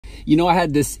I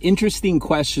had this interesting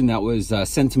question that was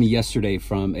sent to me yesterday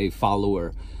from a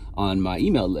follower on my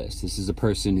email list. This is a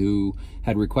person who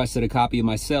had requested a copy of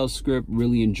my sales script,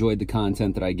 really enjoyed the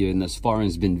content that I've given thus far, and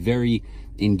has been very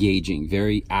engaging,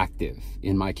 very active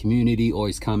in my community,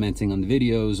 always commenting on the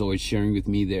videos, always sharing with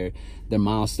me their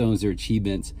milestones, their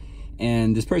achievements.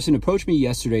 And this person approached me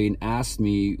yesterday and asked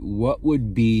me what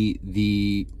would be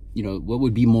what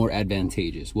would be more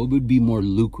advantageous, what would be more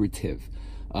lucrative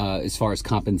as far as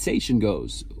compensation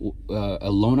goes, being a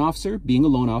loan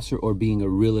officer or being a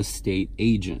real estate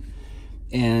agent.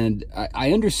 And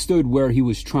I understood where he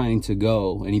was trying to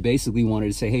go, and he basically wanted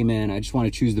to say, hey man, I just want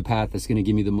to choose the path that's going to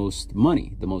give me the most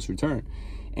money, the most return.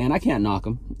 And I can't knock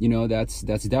him. That's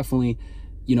definitely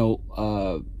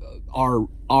our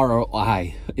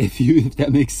ROI, if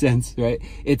that makes sense, right?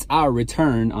 It's our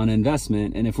return on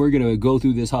investment, and if we're going to go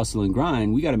through this hustle and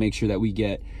grind, we got to make sure that we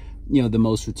get the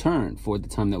most return for the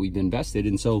time that we've invested.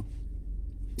 And so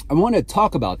I want to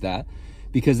talk about that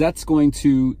because that's going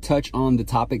to touch on the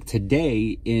topic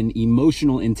today in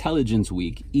Emotional Intelligence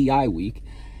Week, EI Week.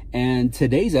 And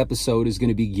today's episode is going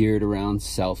to be geared around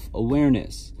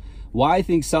self-awareness. Why I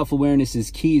think self-awareness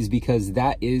is key is because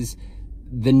that is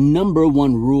the number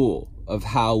one rule of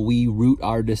how we root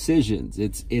our decisions.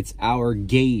 It's our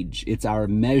gauge, it's our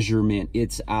measurement,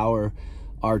 it's our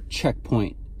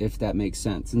checkpoint, if that makes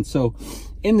sense. And so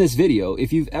in this video,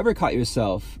 if you've ever caught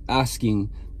yourself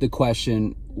asking the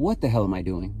question, what the hell am I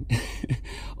doing?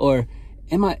 Or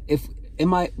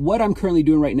what I'm currently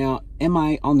doing right now, am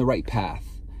I on the right path?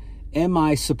 Am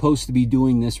I supposed to be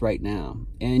doing this right now?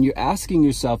 And you're asking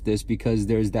yourself this because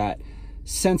there's that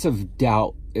sense of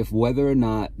doubt if whether or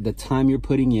not the time you're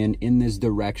putting in this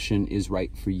direction is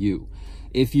right for you.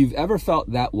 If you've ever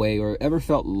felt that way or ever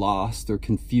felt lost or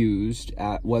confused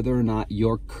at whether or not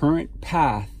your current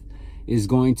path is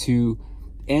going to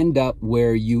end up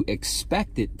where you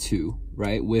expect it to,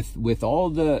 right? With all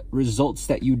the results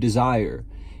that you desire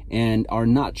and are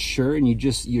not sure, and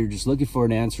you're just looking for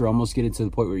an answer, almost getting to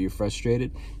the point where you're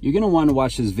frustrated, you're going to want to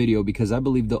watch this video because I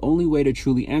believe the only way to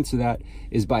truly answer that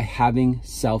is by having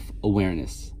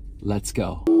self-awareness. Let's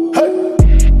go. Hey.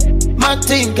 My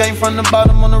team came from the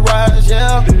bottom on the rise,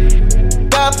 yeah.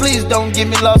 God, please don't get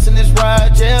me lost in this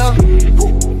ride, yeah.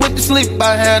 Went to sleep,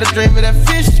 I had a dream of that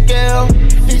fish scale.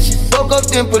 Woke up,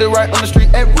 then put it right on the street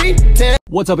at retail.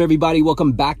 What's up, everybody?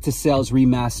 Welcome back to Sales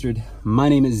Remastered. My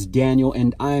name is Daniel,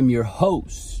 and I am your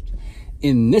host.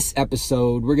 In this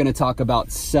episode, we're going to talk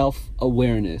about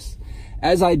self-awareness.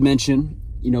 As I'd mentioned,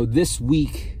 this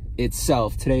week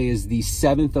itself, today is the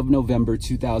 7th of November,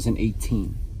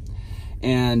 2018.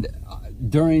 And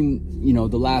during,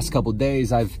 the last couple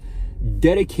days, I've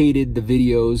dedicated the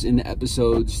videos and the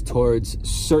episodes towards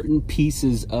certain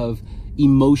pieces of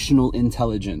emotional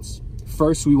intelligence.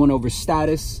 First, we went over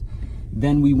status.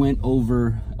 Then we went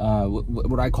over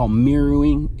what I call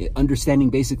mirroring,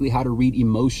 understanding basically how to read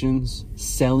emotions,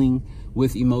 selling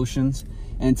with emotions.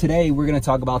 And today we're going to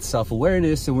talk about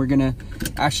self-awareness, and we're going to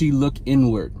actually look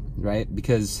inward, right?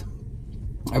 Because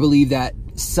I believe that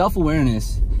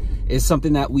self-awareness is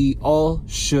something that we all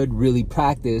should really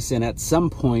practice, and at some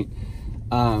point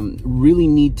really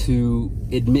need to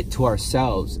admit to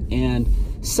ourselves. And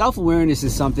self-awareness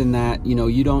is something that,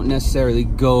 you don't necessarily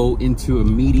go into a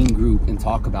meeting group and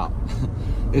talk about.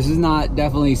 This is not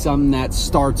definitely something that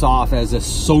starts off as a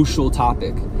social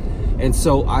topic. And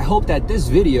so I hope that this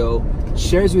video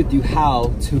shares with you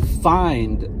how to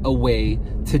find a way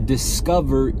to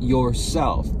discover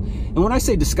yourself. And when I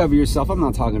say discover yourself, I'm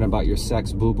not talking about your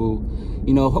sex, boo-boo.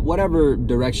 Whatever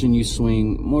direction you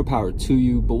swing, more power to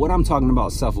you. But what I'm talking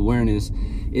about self-awareness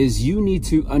is you need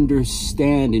to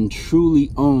understand and truly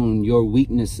own your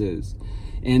weaknesses.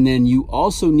 And then you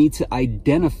also need to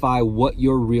identify what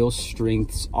your real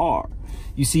strengths are.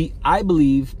 You see, I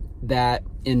believe that,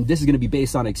 and this is going to be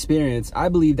based on experience, I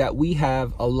believe that we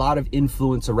have a lot of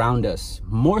influence around us,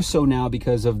 more so now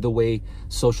because of the way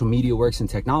social media works and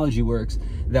technology works,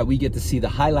 that we get to see the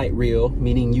highlight reel,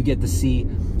 meaning you get to see,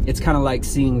 it's kind of like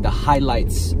seeing the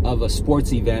highlights of a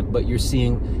sports event, but you're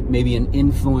seeing maybe an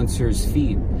influencer's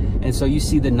feed. And so you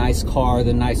see the nice car,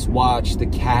 the nice watch, the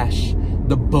cash,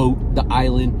 the boat, the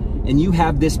island, and you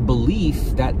have this belief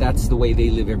that that's the way they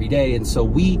live every day. And so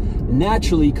we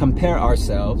naturally compare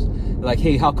ourselves, like,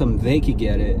 hey, how come they could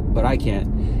get it, but I can't?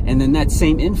 And then that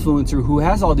same influencer who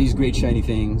has all these great shiny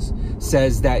things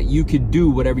says that you could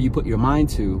do whatever you put your mind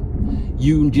to.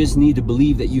 You just need to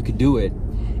believe that you could do it.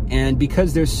 And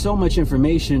because there's so much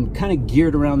information kind of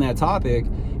geared around that topic,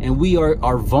 and we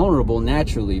are vulnerable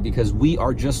naturally because we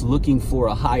are just looking for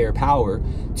a higher power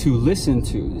to listen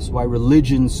to. This is why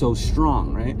religion's so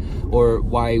strong, right? Or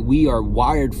why we are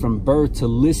wired from birth to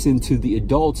listen to the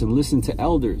adults and listen to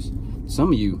elders.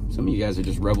 Some of you guys are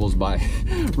just rebels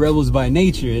by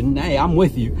nature, and hey, I'm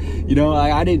with you. You know,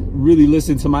 I didn't really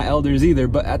listen to my elders either,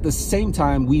 but at the same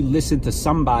time, we listened to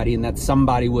somebody, and that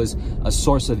somebody was a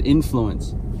source of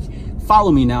influence.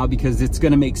 Follow me now, because it's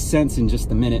going to make sense in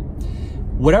just a minute.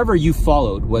 Whatever you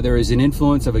followed, whether it's an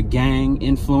influence of a gang,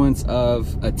 influence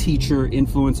of a teacher,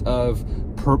 influence of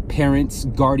parents,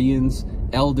 guardians,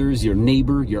 elders, your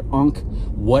neighbor, your uncle,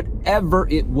 whatever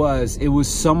it was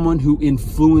someone who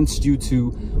influenced you to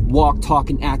walk, talk,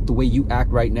 and act the way you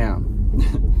act right now.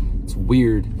 It's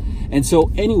weird. And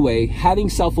so anyway, having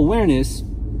self-awareness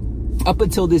up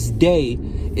until this day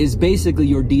is basically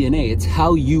your DNA. It's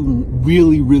how you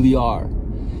really are.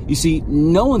 You see,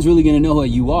 no one's really going to know who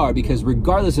you are, because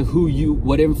regardless of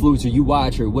what influencer you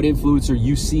watch or what influencer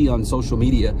you see on social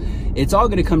media, it's all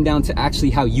going to come down to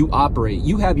actually how you operate.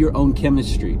 You have your own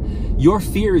chemistry. Your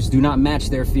fears do not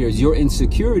match their fears. Your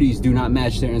insecurities do not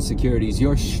match their insecurities.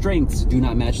 Your strengths do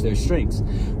not match their strengths.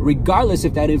 Regardless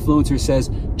if that influencer says,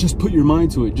 just put your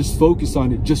mind to it, just focus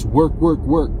on it, just work.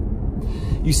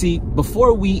 You see,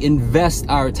 before we invest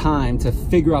our time to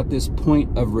figure out this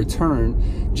point of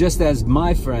return, just as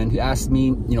my friend who asked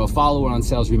me, a follower on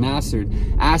Sales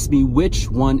Remastered, asked me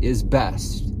which one is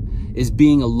best. Is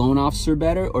being a loan officer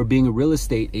better or being a real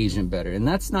estate agent better? And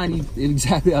that's not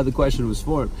exactly how the question was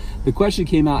formed. The question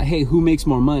came out, hey, who makes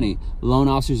more money, loan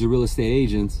officers or real estate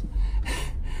agents?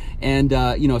 And,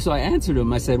 so I answered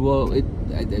him. I said, well,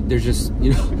 there's just,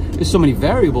 there's so many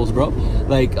variables, bro.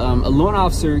 Like, a loan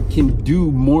officer can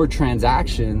do more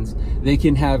transactions. They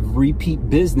can have repeat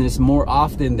business more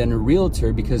often than a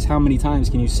realtor, because how many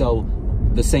times can you sell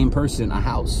the same person a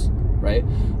house, right?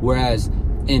 Whereas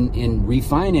in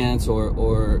refinance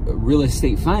or real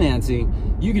estate financing,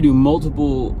 you could do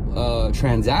multiple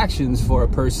transactions for a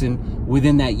person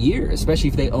within that year, especially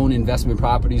if they own investment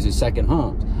properties or second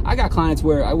homes. I got clients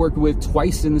where I worked with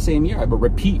twice in the same year. I have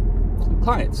repeat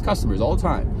clients, customers all the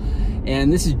time.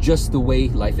 And this is just the way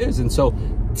life is. And so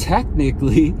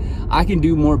technically, I can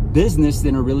do more business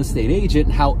than a real estate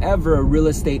agent. However, a real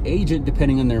estate agent,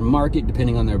 depending on their market,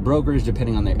 depending on their brokers,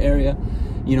 depending on their area,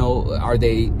 are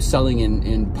they selling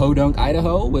in Podunk,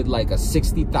 Idaho with like a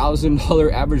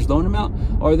 $60,000 average loan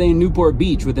amount? Or are they in Newport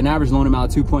Beach with an average loan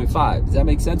amount of 2.5? Does that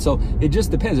make sense? So it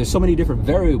just depends. There's so many different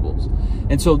variables.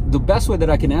 And so the best way that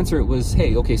I can answer it was,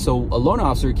 hey, okay, so a loan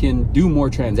officer can do more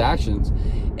transactions.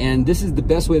 And this is the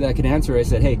best way that I can answer it. I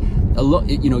said, hey,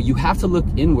 you have to look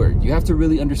inward. You have to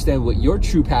really understand what your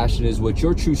true passion is, what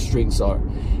your true strengths are.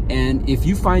 And if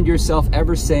you find yourself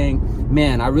ever saying,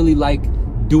 man, I really like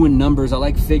doing numbers, I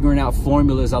like figuring out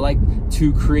formulas, I like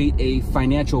to create a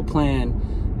financial plan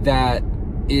that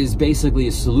is basically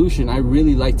a solution, I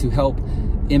really like to help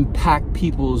impact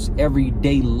people's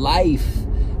everyday life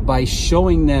by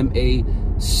showing them a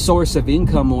source of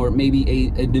income, or maybe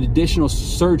an additional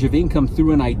surge of income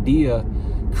through an idea,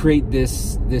 create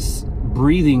this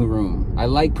breathing room. I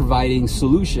like providing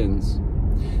solutions.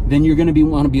 Then you're going to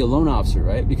want to be a loan officer,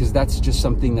 right? Because that's just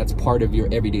something that's part of your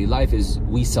everyday life, is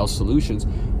we sell solutions.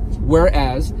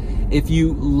 Whereas if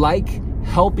you like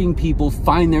helping people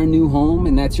find their new home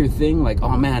and that's your thing, like,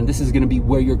 oh man, this is going to be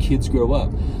where your kids grow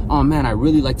up. Oh man, I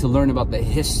really like to learn about the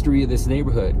history of this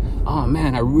neighborhood. Oh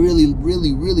man, I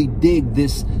really dig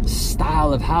this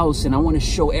style of house and I want to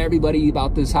show everybody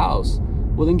about this house.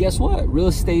 Well, then guess what? Real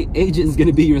estate agent is going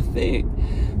to be your thing.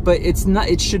 But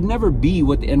it should never be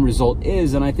what the end result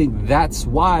is. And I think that's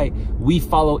why we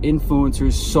follow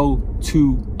influencers so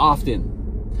too often.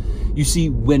 You see,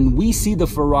 when we see the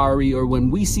Ferrari, or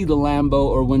when we see the Lambo,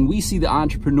 or when we see the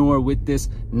entrepreneur with this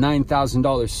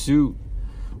 $9,000 suit,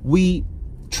 we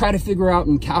try to figure out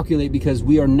and calculate, because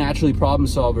we are naturally problem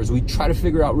solvers. We try to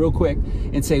figure out real quick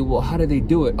and say, well, how do they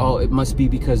do it? Oh, it must be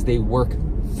because they work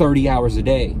 30 hours a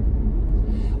day.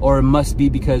 Or it must be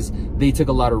because they took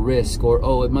a lot of risk. Or,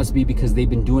 oh, it must be because they've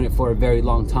been doing it for a very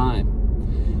long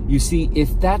time. You see,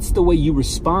 if that's the way you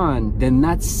respond, then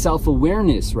that's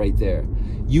self-awareness right there.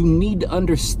 You need to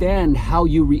understand how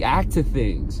you react to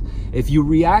things. If you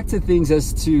react to things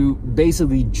as to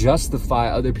basically justify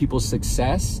other people's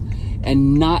success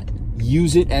and not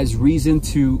use it as reason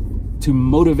to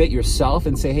motivate yourself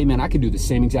and say, hey man, I can do the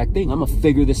same exact thing, I'm gonna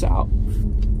figure this out.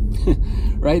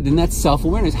 Right? Then that's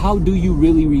self-awareness. How do you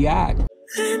really react?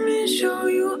 Let me show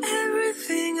you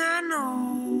everything I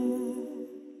know.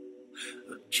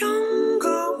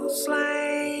 Jungle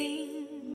slave.